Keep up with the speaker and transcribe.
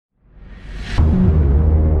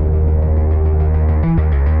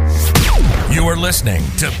are listening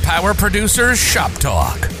to Power Producers Shop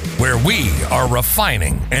Talk, where we are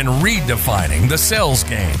refining and redefining the sales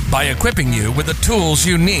game by equipping you with the tools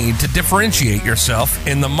you need to differentiate yourself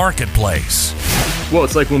in the marketplace. Well,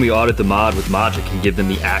 it's like when we audit the mod with Mogic and give them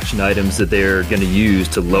the action items that they're going to use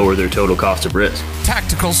to lower their total cost of risk.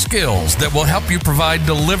 Tactical skills that will help you provide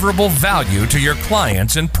deliverable value to your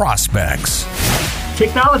clients and prospects.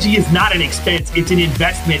 Technology is not an expense, it's an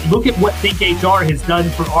investment. Look at what ThinkHR has done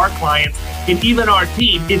for our clients and even our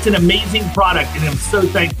team. It's an amazing product, and I'm so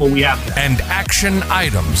thankful we have that. And action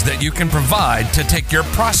items that you can provide to take your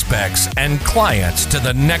prospects and clients to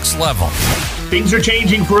the next level. Things are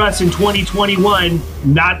changing for us in 2021.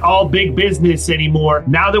 Not all big business anymore.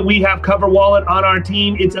 Now that we have CoverWallet on our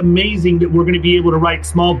team, it's amazing that we're going to be able to write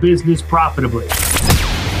small business profitably.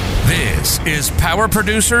 This is Power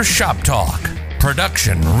Producer Shop Talk.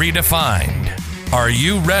 Production redefined. Are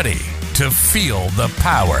you ready to feel the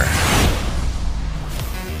power?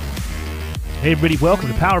 Hey everybody, welcome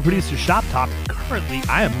to Power Producer Shop Talk. Currently,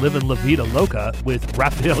 I am living La Vida Loca with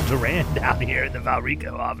Rafael Duran down here in the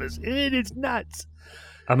Valrico office. It is nuts.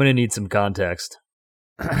 I'm going to need some context.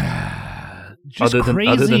 Just other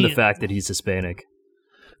crazy, than the fact that he's Hispanic.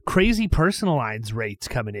 Crazy personal lines rates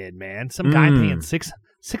coming in, man. Some guy paying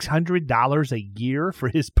 $600 a year for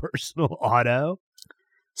his personal auto.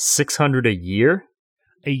 $600 a year?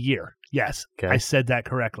 A year, yes. Okay. I said that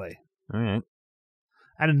correctly. All right.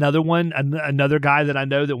 And another one, another guy that I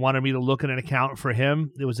know that wanted me to look at an account for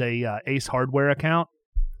him. It was a Ace Hardware account.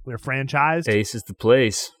 We're franchised. Ace is the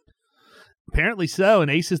place. Apparently so,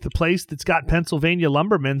 and Ace is the place that's got Pennsylvania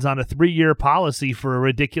Lumbermans on a 3-year policy for a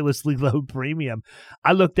ridiculously low premium.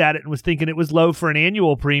 I looked at it and was thinking it was low for an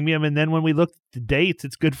annual premium, and then when we looked at the dates,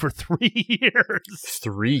 it's good for 3 years.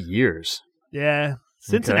 3 years? Yeah.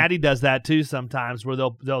 Cincinnati does that too sometimes, where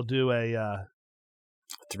they'll do a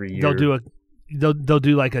 3 year. They'll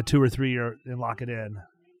do like a 2 or 3 year and lock it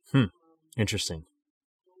in. Interesting.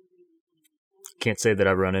 Can't say that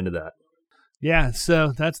I've run into that. Yeah,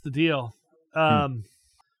 so that's the deal. Cyber,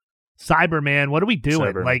 man, what are we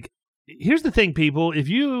doing? Cyber. Like, here's the thing, people. If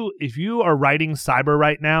you are writing cyber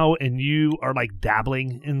right now and you are like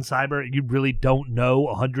dabbling in cyber, you really don't know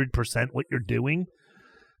 100% what you're doing.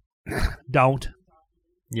 Don't.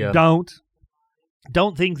 Yeah.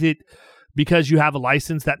 Don't think that because you have a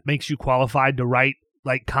license that makes you qualified to write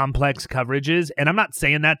like complex coverages. And I'm not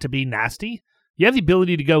saying that to be nasty. You have the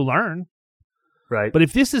ability to go learn. Right. But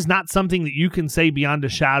if this is not something that you can say beyond a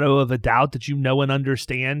shadow of a doubt that you know and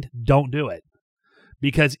understand, don't do it.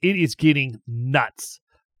 Because it is getting nuts.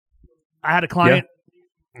 I had a client,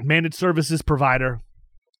 managed services provider,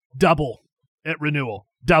 double at renewal.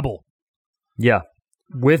 Double. Yeah.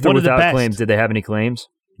 With One or of the without best. claims, did they have any claims?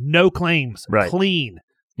 No claims. Right. Clean.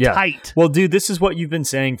 Yeah. Tight. Well, dude, this is what you've been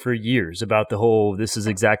saying for years about the whole, this is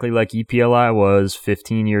exactly like EPLI was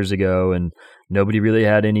 15 years ago, and nobody really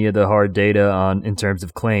had any of the hard data on in terms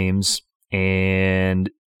of claims, and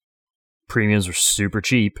premiums were super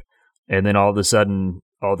cheap. And then all of a sudden,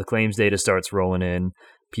 all the claims data starts rolling in.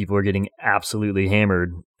 People are getting absolutely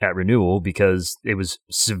hammered at renewal because it was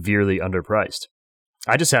severely underpriced.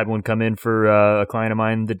 I just had one come in for a client of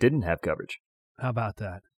mine that didn't have coverage. How about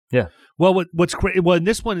that? Yeah. Well, and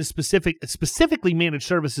this one is specifically managed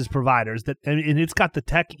services providers and it's got the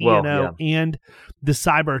tech E&O and the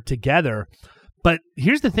cyber together. But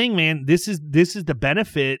here's the thing, man. This is the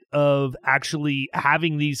benefit of actually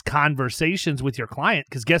having these conversations with your client.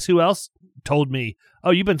 Because guess who else told me?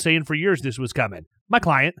 Oh, you've been saying for years this was coming. My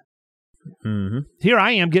client. Mm-hmm. Here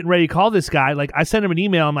I am getting ready to call this guy. Like I sent him an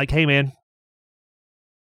email. I'm like, hey man,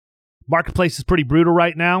 marketplace is pretty brutal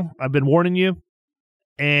right now. I've been warning you.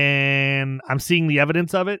 And I'm seeing the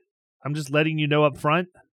evidence of it. I'm just letting you know up front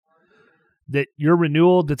that your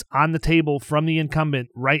renewal that's on the table from the incumbent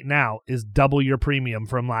right now is double your premium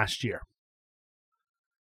from last year.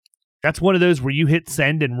 That's one of those where you hit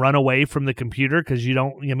send and run away from the computer because you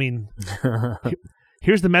don't,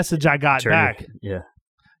 here's the message I got back. Yeah,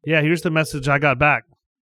 here's the message I got back.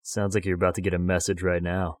 Sounds like you're about to get a message right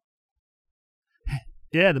now.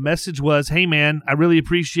 Yeah, the message was, hey man, I really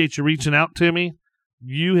appreciate you reaching out to me.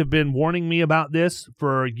 You have been warning me about this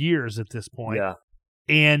for years at this point. Yeah.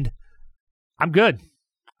 And I'm good.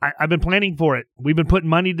 I've been planning for it. We've been putting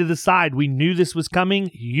money to the side. We knew this was coming.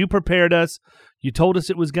 You prepared us. You told us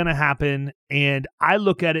it was going to happen. And I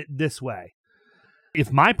look at it this way.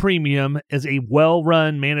 If my premium is a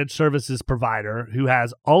well-run managed services provider who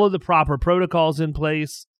has all of the proper protocols in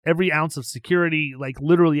place, every ounce of security, like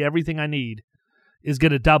literally everything I need, is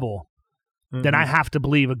going to double, then I have to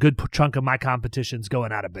believe a good chunk of my competition's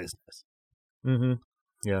going out of business. Mm-hmm.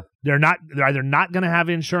 Yeah. They're either not going to have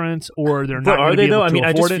insurance or they're but not are going to they be able though? I to mean, I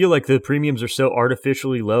afford just it. feel like the premiums are so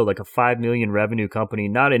artificially low. Like a 5 million revenue company,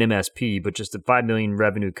 not an MSP, but just a 5 million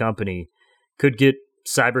revenue company could get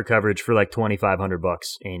cyber coverage for like $2,500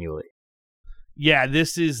 annually. Yeah,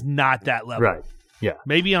 this is not that level. Right. Yeah.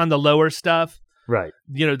 Maybe on the lower stuff, Right.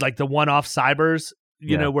 like the one-off cybers,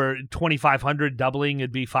 Yeah. where 2,500 doubling,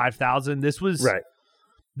 it'd be 5,000. Right.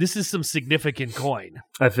 This is some significant coin.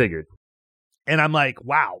 I figured. And I'm like,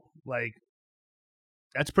 wow, like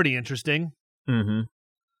that's pretty interesting Mm-hmm.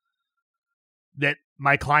 that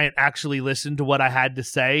my client actually listened to what I had to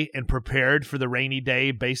say and prepared for the rainy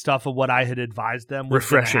day based off of what I had advised them was going to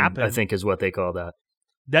Refreshing, happen. I think, is what they call that.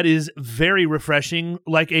 That is very refreshing,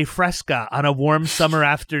 like a fresca on a warm summer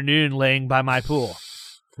afternoon laying by my pool.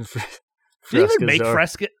 Do they even make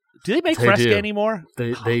fresca? Do they make fresca anymore?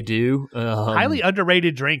 They do. Highly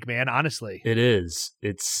underrated drink, man. Honestly, it is.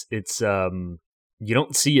 It's you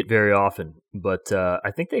don't see it very often, but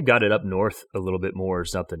I think they've got it up north a little bit more or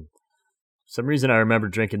something. For some reason I remember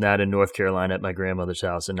drinking that in North Carolina at my grandmother's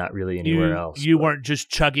house and not really anywhere else. You weren't just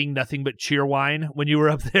chugging nothing but cheer wine when you were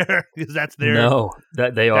up there, because that's their no.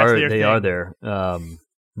 That they are there.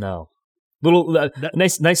 No. Little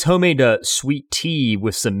nice homemade sweet tea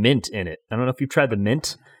with some mint in it. I don't know if you've tried the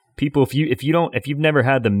mint. People, if you've never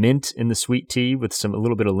had the mint in the sweet tea with a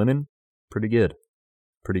little bit of lemon, pretty good.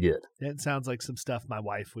 Pretty good. That sounds like some stuff my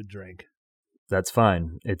wife would drink. That's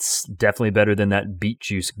fine. It's definitely better than that beet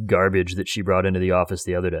juice garbage that she brought into the office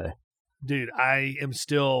the other day. Dude, I am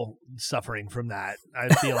still suffering from that.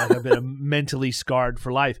 I feel like I've been mentally scarred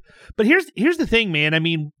for life. But here's the thing, man. I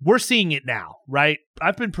mean, we're seeing it now, right?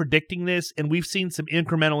 I've been predicting this, and we've seen some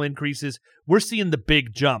incremental increases. We're seeing the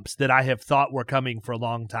big jumps that I have thought were coming for a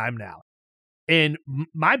long time now. And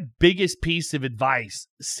my biggest piece of advice,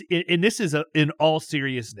 and this is in all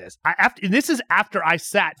seriousness, and this is after I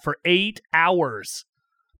sat for 8 hours.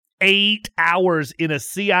 8 hours in a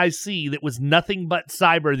CIC that was nothing but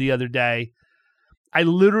cyber the other day. I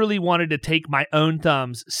literally wanted to take my own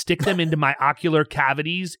thumbs, stick them into my ocular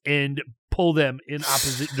cavities, and pull them in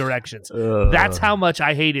opposite directions. That's how much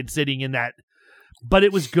I hated sitting in that. But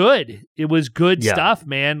it was good. It was good stuff,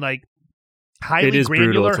 man. Like highly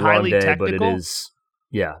granular, highly technical. But it is,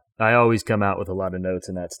 yeah. I always come out with a lot of notes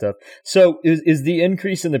and that stuff. So is the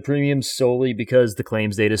increase in the premiums solely because the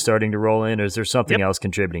claims data is starting to roll in, or is there something else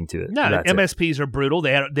contributing to it? No, MSPs are brutal.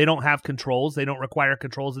 They don't have controls. They don't require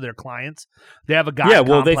controls of their clients. They have a guy. Yeah,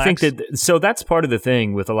 well, they think that. So that's part of the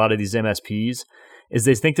thing with a lot of these MSPs is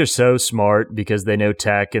they think they're so smart because they know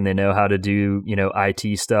tech and they know how to do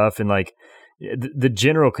IT stuff, and like the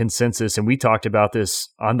general consensus. And we talked about this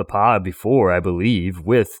on the pod before, I believe,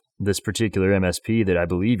 with this particular MSP that I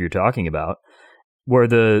believe you're talking about, where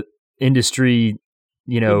the industry,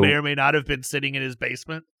 who may or may not have been sitting in his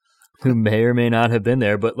basement, who may or may not have been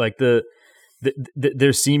there, but like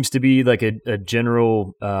there seems to be like a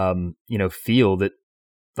general, feel that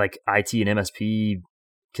like IT and MSP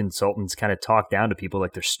consultants kind of talk down to people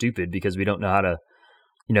like they're stupid because we don't know how to,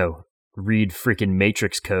 read freaking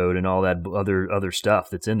matrix code and all that other stuff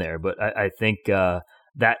that's in there. But I think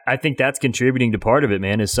that's contributing to part of it,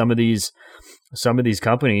 man, is some of these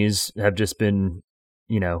companies have just been,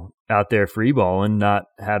 out there freeballing, not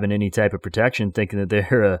having any type of protection, thinking that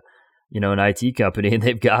they're an IT company and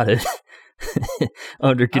they've got it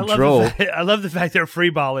under control. I love the fact they're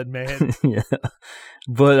freeballing, man. Yeah.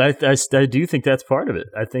 But I do think that's part of it.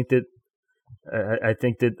 I think that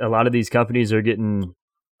a lot of these companies are getting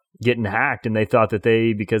hacked, and they thought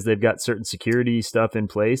that because they've got certain security stuff in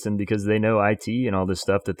place and because they know IT and all this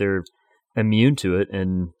stuff that they're immune to it,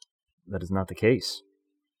 and that is not the case.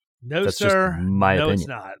 No, that's sir. Just my opinion. It's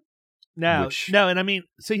not. No, and I mean,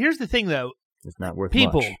 so here's the thing, though. It's not worth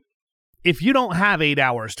people. Much. If you don't have 8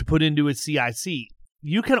 hours to put into a CIC,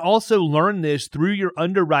 you can also learn this through your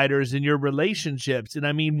underwriters and your relationships. And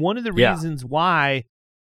I mean, one of the reasons why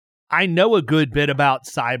I know a good bit about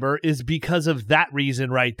cyber is because of that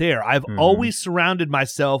reason right there. I've always surrounded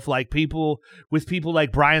myself with people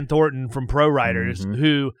like Brian Thornton from Pro Writers,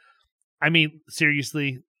 who, I mean,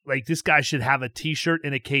 seriously, like this guy should have a t-shirt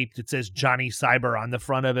and a cape that says Johnny Cyber on the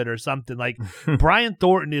front of it or something. Like Brian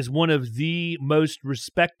Thornton is one of the most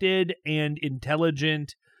respected and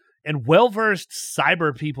intelligent and well-versed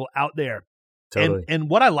cyber people out there. Totally. And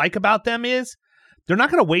what I like about them is they're not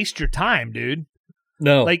going to waste your time, dude.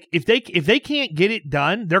 No. Like if they can't get it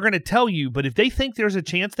done, they're going to tell you. But if they think there's a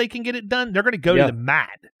chance they can get it done, they're going to go to the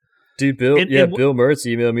mat. Dude, Bill Mertz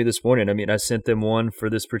emailed me this morning. I mean, I sent them one for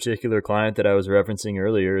this particular client that I was referencing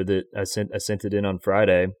earlier that I sent it in on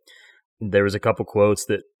Friday. there was a couple quotes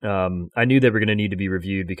that I knew they were going to need to be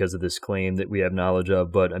reviewed because of this claim that we have knowledge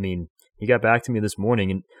of. But I mean, he got back to me this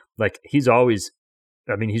morning, and like he's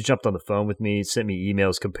jumped on the phone with me, sent me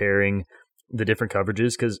emails comparing the different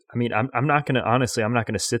coverages. Because I mean, I'm not going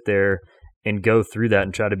to sit there and go through that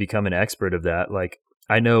and try to become an expert of that. Like,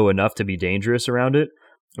 I know enough to be dangerous around it,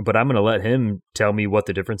 but I'm going to let him tell me what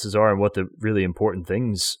the differences are and what the really important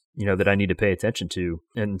things, that I need to pay attention to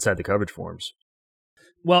inside the coverage forms.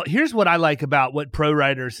 Well, here's what I like about what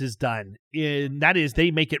ProWriters has done, and that is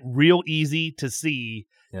they make it real easy to see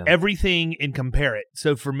everything and compare it.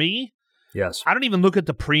 So for me, yes, I don't even look at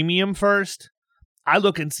the premium first. I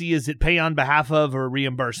look and see, is it pay on behalf of or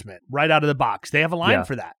reimbursement right out of the box? They have a line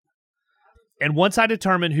for that. And once I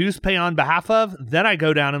determine who's pay on behalf of, then I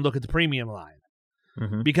go down and look at the premium line.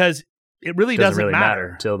 Mm-hmm. Because it really doesn't really matter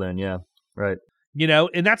until then. Yeah, right.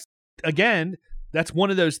 And that's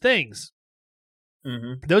one of those things.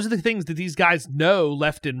 Mm-hmm. Those are the things that these guys know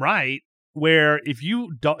left and right, where if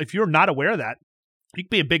you're not aware of that, you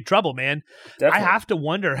could be in big trouble, man. Definitely. I have to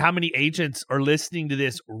wonder how many agents are listening to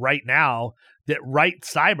this right now that write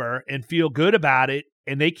cyber and feel good about it,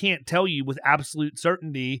 and they can't tell you with absolute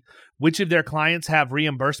certainty which of their clients have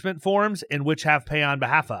reimbursement forms and which have pay on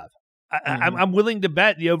behalf of. Mm-hmm. I'm willing to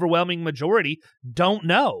bet the overwhelming majority don't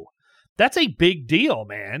know. That's a big deal,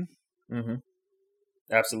 man. Mm-hmm.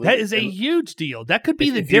 Absolutely. That is a huge deal. That could be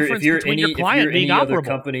the difference between your client being operable. If you're any other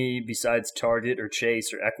company besides Target or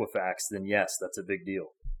Chase or Equifax, then yes, that's a big deal.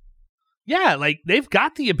 Yeah, like they've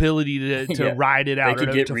got the ability to ride it out or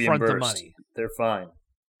to front the money. They're fine.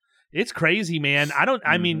 It's crazy, man.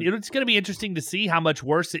 I mean, it's going to be interesting to see how much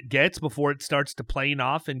worse it gets before it starts to plane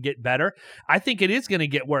off and get better. I think it is going to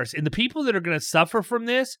get worse. And the people that are going to suffer from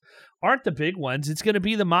this aren't the big ones. It's going to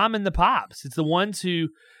be the mom and the pops. It's the ones who,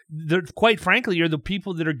 quite frankly, are the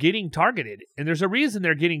people that are getting targeted. And there's a reason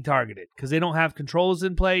they're getting targeted, because they don't have controls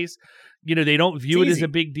in place. They don't view it as a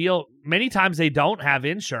big deal. Many times they don't have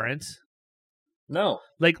insurance. No.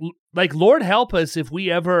 Like Lord help us if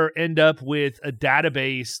we ever end up with a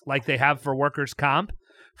database like they have for workers' comp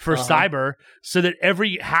for cyber, so that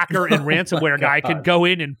every hacker and ransomware guy can go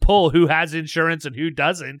in and pull who has insurance and who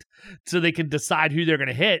doesn't, so they can decide who they're going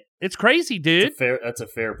to hit. It's crazy, dude. That's a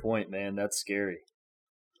fair point, man. That's scary.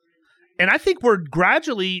 And I think we're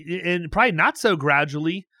gradually, and probably not so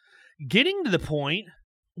gradually, getting to the point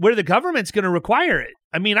where the government's going to require it.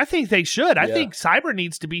 I mean, I think they should. I think cyber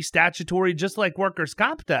needs to be statutory just like workers'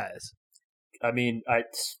 comp does. I mean, I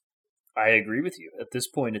agree with you. At this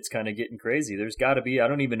point, it's kind of getting crazy. There's got to be, I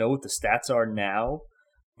don't even know what the stats are now,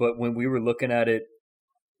 but when we were looking at it,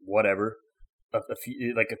 a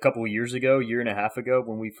couple of years ago, year and a half ago,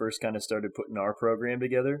 when we first kind of started putting our program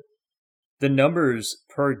together, the numbers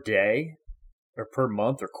per day or per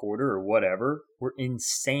month or quarter or whatever were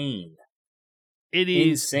insane. It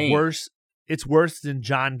is insane. Worse. It's worse than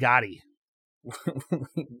John Gotti.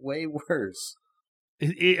 Way worse.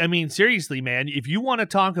 I mean, seriously, man, if you want to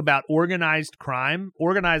talk about organized crime,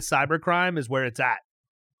 organized cybercrime is where it's at.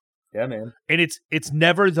 Yeah, man. And it's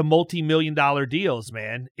never the multi-million-dollar deals,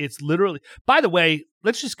 man. It's literally... By the way,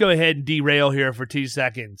 let's just go ahead and derail here for 2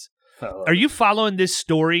 seconds. Are you following this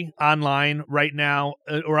story online right now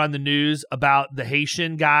or on the news about the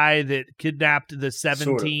Haitian guy that kidnapped the 17...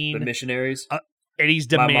 Sort of. The missionaries? And he's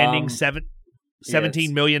demanding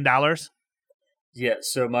 $17 million? Yeah,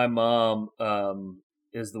 so my mom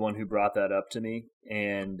is the one who brought that up to me,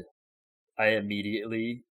 and I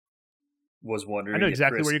immediately was wondering I know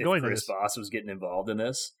exactly where you're going with this. Chris Voss was getting involved in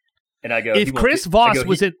this. And I go, if Chris Voss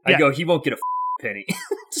was in... I go, he won't get a penny.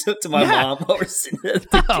 So to my mom while we're sitting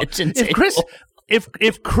at the kitchen table.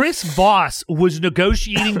 If Chris Voss was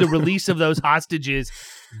negotiating the release of those hostages,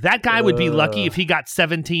 that guy would be lucky if he got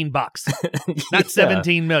 $17, not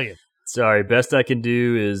 17 million. Sorry, best I can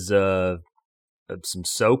do is some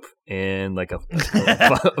soap and like a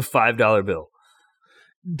 $5 bill.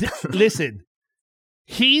 Listen,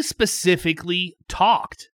 he specifically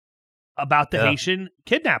talked about the Haitian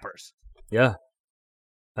kidnappers. Yeah,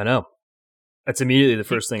 I know. That's immediately the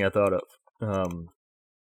first thing I thought of.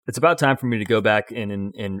 It's about time for me to go back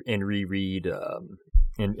and reread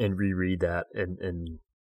and reread that and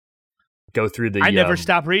go through the. I never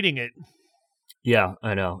stopped reading it. Yeah,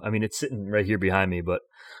 I know. I mean, it's sitting right here behind me, but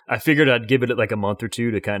I figured I'd give it like a month or two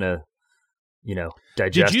to kind of,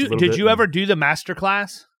 digest. Did you ever do the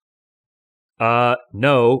masterclass?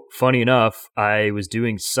 No. Funny enough, I was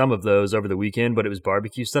doing some of those over the weekend, but it was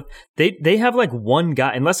barbecue stuff. They have like one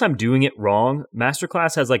guy, unless I'm doing it wrong.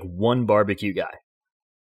 Masterclass has like one barbecue guy.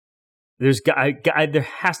 There's guy. There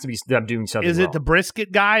has to be. I'm doing something. Is it wrong. the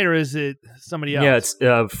brisket guy or is it somebody else?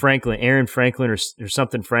 Yeah, it's Franklin, Aaron Franklin, or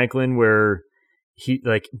something Franklin, where he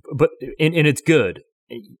like, but and it's good,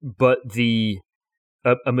 but a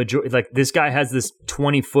majority like this guy has this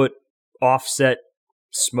 20-foot offset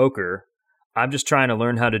smoker. I'm just trying to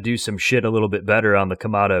learn how to do some shit a little bit better on the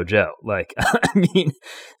Kamado Joe. Like, I mean,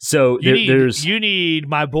 so you need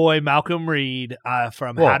my boy Malcolm Reed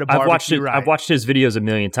from How to Barbecue Right. I've watched his videos a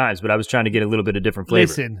million times, but I was trying to get a little bit of different flavor.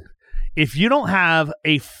 Listen, if you don't have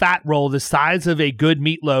a fat roll the size of a good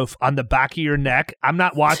meatloaf on the back of your neck, I'm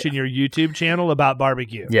not watching your YouTube channel about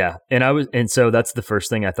barbecue. Yeah, and so that's the first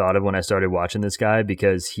thing I thought of when I started watching this guy,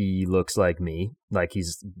 because he looks like me, like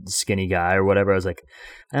he's a skinny guy or whatever. I was like,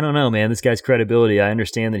 I don't know, man, this guy's credibility. I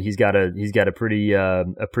understand that he's got a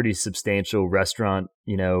pretty substantial restaurant,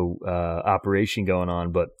 operation going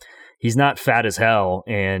on, but he's not fat as hell,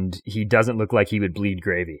 and he doesn't look like he would bleed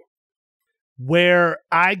gravy. Where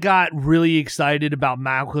I got really excited about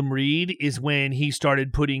Malcolm Reed is when he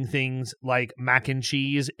started putting things like mac and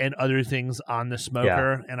cheese and other things on the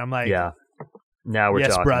smoker. Yeah. And I'm like, yeah, now we're yes,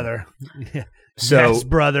 talking. Brother. So yes,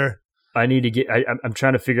 brother. I need to get, I'm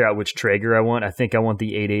trying to figure out which Traeger I want. I think I want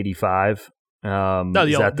the 885. No,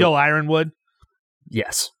 the old Ironwood.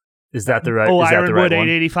 Yes. Is that the right? Oh, is that Ironwood the right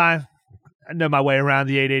 885. I know my way around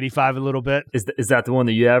the 885 a little bit. Is that the one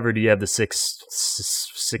that you have, or do you have the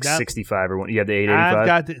 665 or one? You have the 885? I've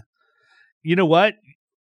got the. You know what?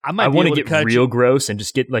 I want to get real gross and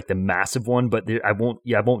just get like the massive one, but I won't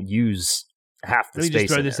use half the space. Let me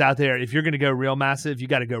just throw this out there. If you're going to go real massive, you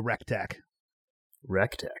got to go Rectech.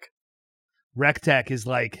 Rectech is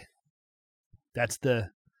like that's the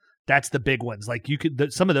big ones. Like you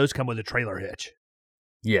could some of those come with a trailer hitch.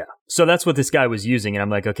 Yeah. So that's what this guy was using. And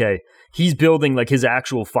I'm like, okay, he's building like his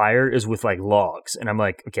actual fire is with like logs. And I'm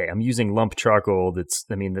like, okay, I'm using lump charcoal. That's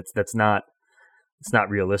not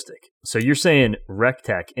realistic. So you're saying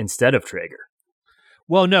Rectech instead of Traeger.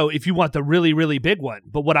 Well, no, if you want the really, really big one.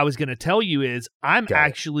 But what I was going to tell you is I'm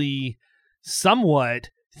actually somewhat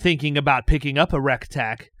thinking about picking up a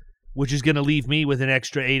Rectech, which is going to leave me with an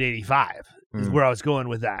extra 885 is where I was going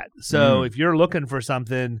with that. So if you're looking for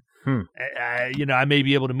something, I may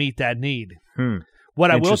be able to meet that need.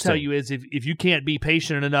 What I will tell you is if you can't be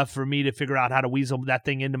patient enough for me to figure out how to weasel that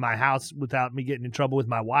thing into my house without me getting in trouble with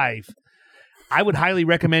my wife, I would highly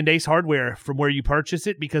recommend Ace Hardware from where you purchase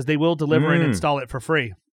it, because they will deliver and install it for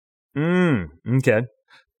free. Okay.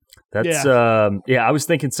 That's I was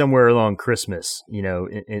thinking somewhere along Christmas,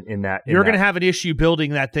 in that. You're going to have an issue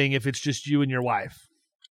building that thing if it's just you and your wife.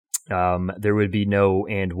 There would be no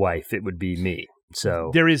and wife. It would be me.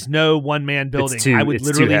 So there is no one-man building.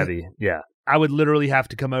 It's too heavy. Yeah. I would literally have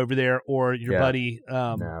to come over there, or your buddy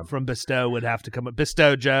from Bestow would have to come.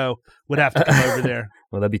 Bestow Joe would have to come over there.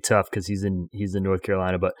 Well, that'd be tough because he's in North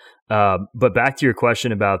Carolina. But back to your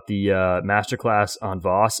question about the masterclass on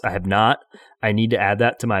Voss, I have not. I need to add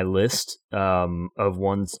that to my list of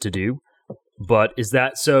ones to do. But is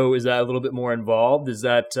that a little bit more involved? Is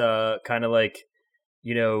that kind of like,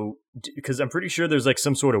 because I'm pretty sure there's like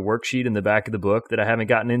some sort of worksheet in the back of the book that I haven't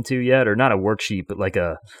gotten into yet, or not a worksheet, but like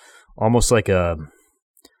almost like a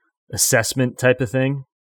assessment type of thing.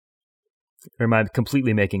 Or am I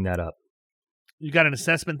completely making that up? You got an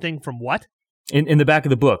assessment thing from what? In the back of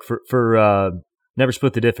the book for Never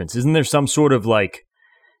Split the Difference. Isn't there some sort of like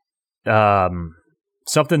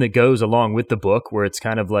something that goes along with the book where it's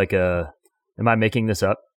kind of like am I making this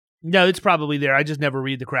up? No, it's probably there. I just never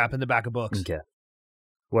read the crap in the back of books. Okay.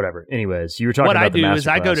 Whatever. Anyways, you were talking about the masterclass.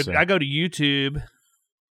 What I do is I go to YouTube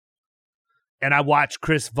and I watch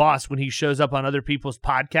Chris Voss when he shows up on other people's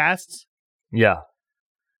podcasts. Yeah.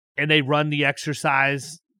 And they run the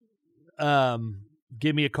exercise,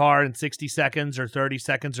 give me a car in 60 seconds or 30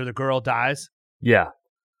 seconds or the girl dies. Yeah.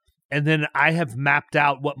 And then I have mapped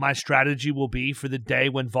out what my strategy will be for the day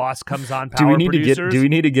when Voss comes on Power Producers. Do we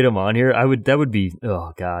need to get him on here? That would be,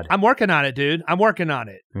 oh God. I'm working on it, dude. I'm working on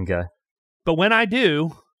it. Okay. But when I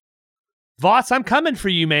do, Voss, I'm coming for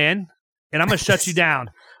you, man. And I'm going to shut you down.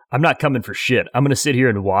 I'm not coming for shit. I'm going to sit here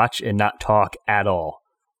and watch and not talk at all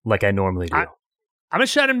like I normally do. I'm going to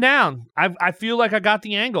shut him down. I feel like I got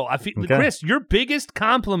the angle. Okay. Chris, your biggest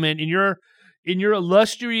compliment in your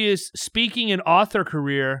illustrious speaking and author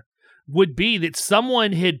career would be that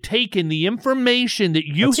someone had taken the information that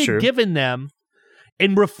you had given them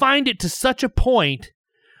and refined it to such a point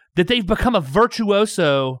that they've become a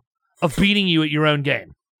virtuoso of beating you at your own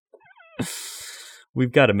game.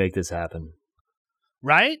 We've got to make this happen.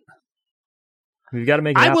 Right? We've got to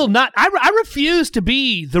make it happen. I will not. I refuse to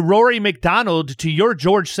be the Rory McDonald to your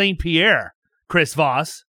George St. Pierre, Chris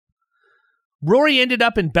Voss. Rory ended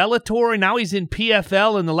up in Bellator, and now he's in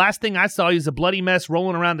PFL, and the last thing I saw, he was a bloody mess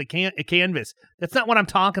rolling around the canvas. That's not what I'm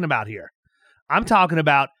talking about here. I'm talking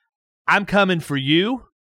about I'm coming for you,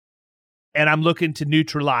 and I'm looking to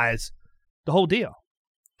neutralize the whole deal.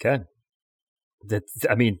 Okay.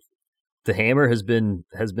 The hammer has been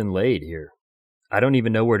laid here. I don't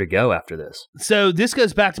even know where to go after this. So this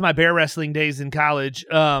goes back to my bear wrestling days in college,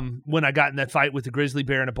 when I got in that fight with the grizzly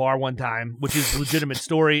bear in a bar one time, which is a legitimate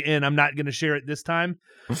story, and I'm not going to share it this time.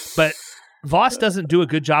 But Voss doesn't do a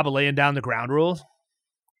good job of laying down the ground rules.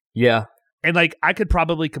 Yeah. And, like, I could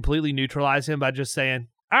probably completely neutralize him by just saying,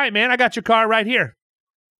 all right, man, I got your car right here.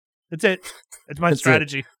 That's it. That's my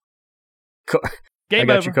strategy. Game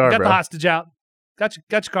over. Your car, got bro. the hostage out. Got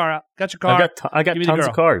your car out. Got your car. I got tons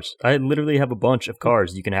of cars. I literally have a bunch of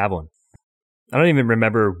cars. You can have one. I don't even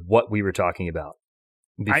remember what we were talking about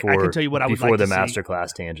before. I can tell you what I would before like the to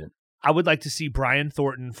masterclass tangent. I would like to see Brian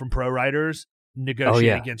Thornton from Pro Riders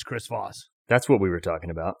negotiate against Chris Voss. That's what we were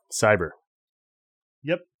talking about. Cyber.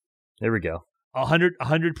 Yep. There we go.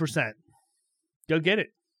 100%. Go get it.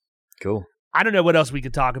 Cool. I don't know what else we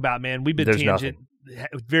could talk about, man. We've been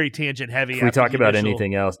very tangent heavy. If we talk about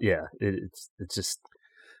anything else, it's just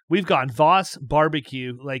we've gone Voss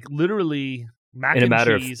barbecue, like literally mac in and a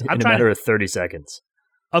matter cheese. in a matter of 30 seconds.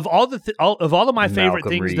 Of all of my favorite Malcolm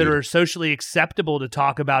things Reed. that are socially acceptable to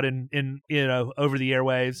talk about in over the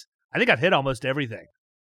airwaves, I think I've hit almost everything.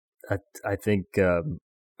 I think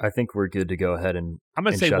we're good to go ahead and I'm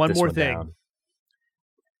going to say one more thing. Down.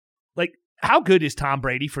 Like, how good is Tom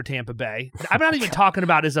Brady for Tampa Bay? I'm not even talking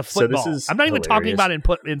about as a football. I'm not even talking about in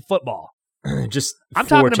football. Just I'm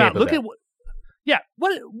talking about Tampa look Bay. at what. Yeah,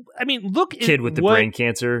 what I mean. Look, kid with the brain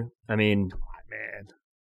cancer. I mean, man.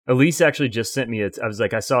 Elise actually just sent me. I was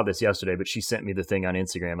like, I saw this yesterday, but she sent me the thing on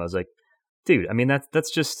Instagram. I was like, dude. I mean,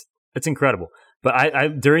 that's incredible. But I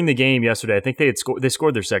during the game yesterday, I think they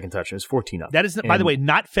scored their second touchdown. It was 14-0. That is, by the way,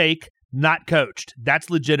 not fake, not coached. That's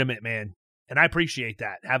legitimate, man. And I appreciate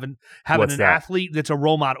that, having an athlete that's a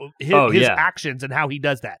role model, his actions and how he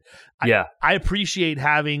does that. I appreciate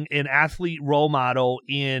having an athlete role model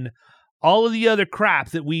in all of the other crap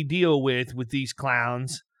that we deal with these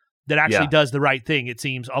clowns that actually does the right thing, it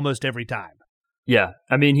seems, almost every time. Yeah.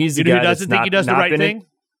 I mean, he's the guy who doesn't think he does the right thing?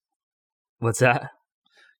 What's that?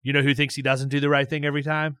 You know who thinks he doesn't do the right thing every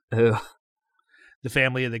time? Who? The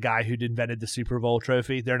family of the guy who invented the Super Bowl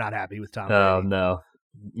trophy. They're not happy with Tom Brady. Oh, no.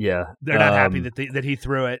 Yeah, they're not happy that he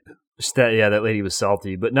threw it. That lady was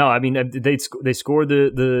salty, but no, I mean they scored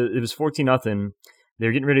it was 14-0.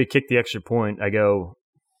 They're getting ready to kick the extra point. I go,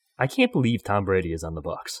 I can't believe Tom Brady is on the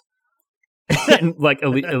Bucs. And like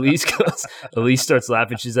Elise starts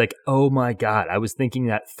laughing. She's like, "Oh my God, I was thinking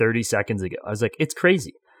that 30 seconds ago." I was like, "It's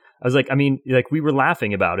crazy." I was like, I mean, like we were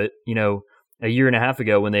laughing about it, a year and a half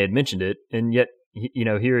ago when they had mentioned it, and yet.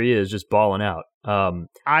 Here he is just balling out.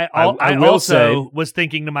 I also was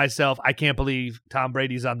thinking to myself, I can't believe Tom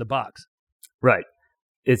Brady's on the Bucs. Right.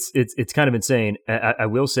 It's kind of insane. I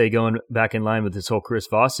will say, going back in line with this whole Chris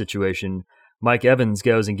Voss situation, Mike Evans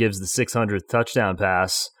goes and gives the 600th touchdown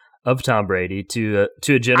pass of Tom Brady to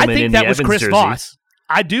a gentleman in the Evans jersey. I think that was Chris Voss.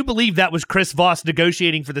 I do believe that was Chris Voss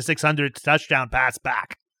negotiating for the 600th touchdown pass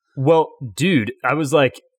back. Well, dude, I was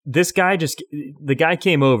like, the guy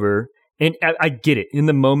came over. And I get it. In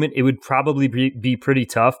the moment, it would probably be pretty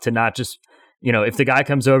tough to not just, if the guy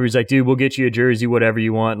comes over, he's like, dude, we'll get you a jersey, whatever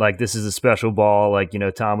you want. Like, this is a special ball. Like,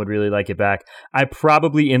 Tom would really like it back. I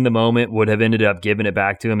probably in the moment would have ended up giving it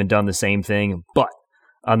back to him and done the same thing. But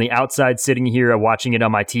on the outside, sitting here, watching it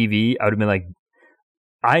on my TV, I would have been like,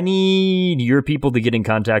 I need your people to get in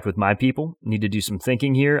contact with my people. I need to do some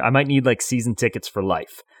thinking here. I might need like season tickets for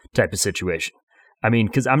life type of situation. I mean,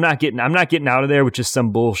 because I'm not getting out of there with just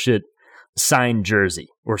some bullshit signed jersey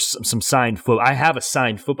or some signed football. I have a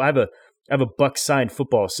signed football. I have a Bucs signed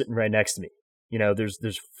football sitting right next to me. There's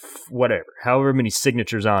whatever, however many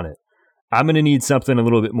signatures on it. I'm going to need something a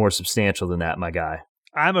little bit more substantial than that, my guy.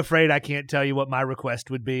 I'm afraid I can't tell you what my request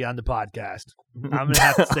would be on the podcast. I'm going to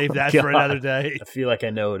have to save that for another day. I feel like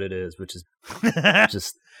I know what it is, which is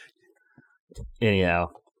just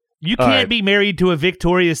anyhow. You can't be married to a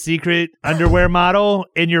Victoria's Secret underwear model,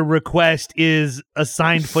 and your request is a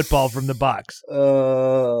signed football from the Bucs.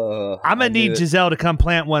 I'm going to need Giselle to come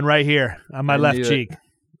plant one right here on my left cheek.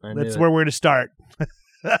 That's where we're going to start.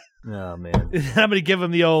 Oh, man. I'm going to give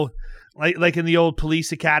him the old, like in the old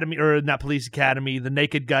Police Academy, or not Police Academy, the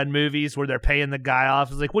Naked Gun movies where they're paying the guy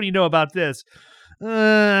off. It's like, what do you know about this?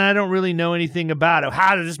 I don't really know anything about it.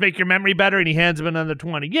 How does this make your memory better? And he hands him another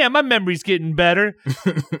 20. Yeah, my memory's getting better.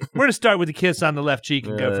 We're going to start with a kiss on the left cheek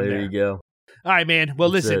and go from there. There you go. All right, man.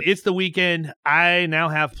 Well, That's listen, it. it's the weekend. I now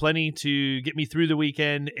have plenty to get me through the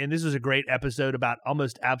weekend, and this was a great episode about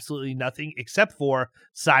almost absolutely nothing except for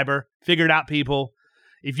cyber. Figure it out, people.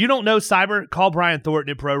 If you don't know cyber, call Brian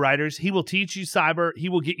Thornton at Pro Writers. He will teach you cyber. He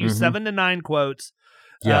will get you 7 to 9 quotes.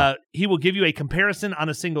 Yeah. He will give you a comparison on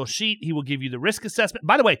a single sheet. He will give you the risk assessment.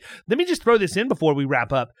 By the way, let me just throw this in before we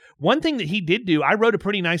wrap up. One thing that he did do, I wrote a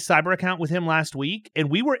pretty nice cyber account with him last week,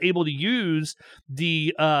 and we were able to use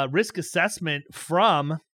the risk assessment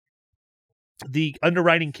from the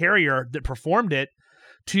underwriting carrier that performed it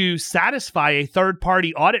to satisfy a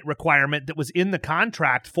third-party audit requirement that was in the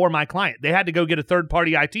contract for my client. They had to go get a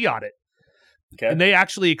third-party IT audit. Okay. And they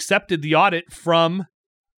actually accepted the audit from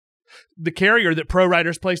the carrier that Pro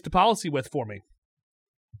Writers placed a policy with for me.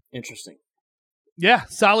 Interesting. Yeah,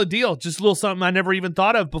 solid deal. Just a little something I never even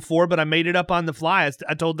thought of before, but I made it up on the fly.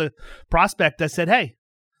 I told the prospect, I said, hey,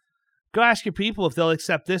 go ask your people if they'll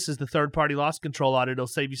accept this as the third-party loss control audit. It'll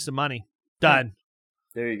save you some money. Done.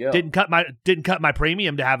 There you go. Didn't cut my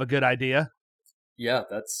premium to have a good idea. Yeah,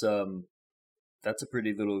 that's a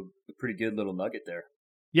pretty good little nugget there.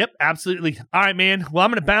 Yep, absolutely. All right, man. Well,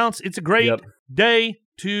 I'm going to bounce. It's a great day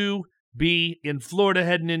to be in Florida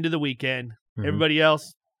heading into the weekend. Mm-hmm. Everybody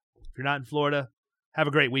else, if you're not in Florida, have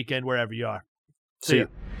a great weekend wherever you are. See ya.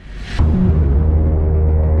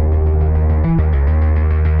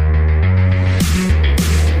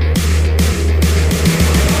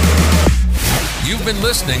 You've been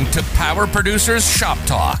listening to Power Producers Shop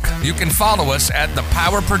Talk. You can follow us at the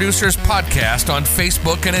Power Producers Podcast on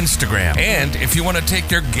Facebook and Instagram. And if you want to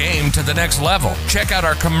take your game to the next level, check out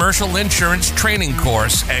our commercial insurance training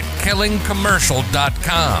course at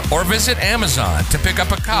killingcommercial.com or visit Amazon to pick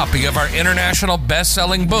up a copy of our international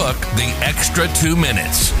best-selling book, The Extra 2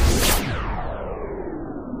 Minutes.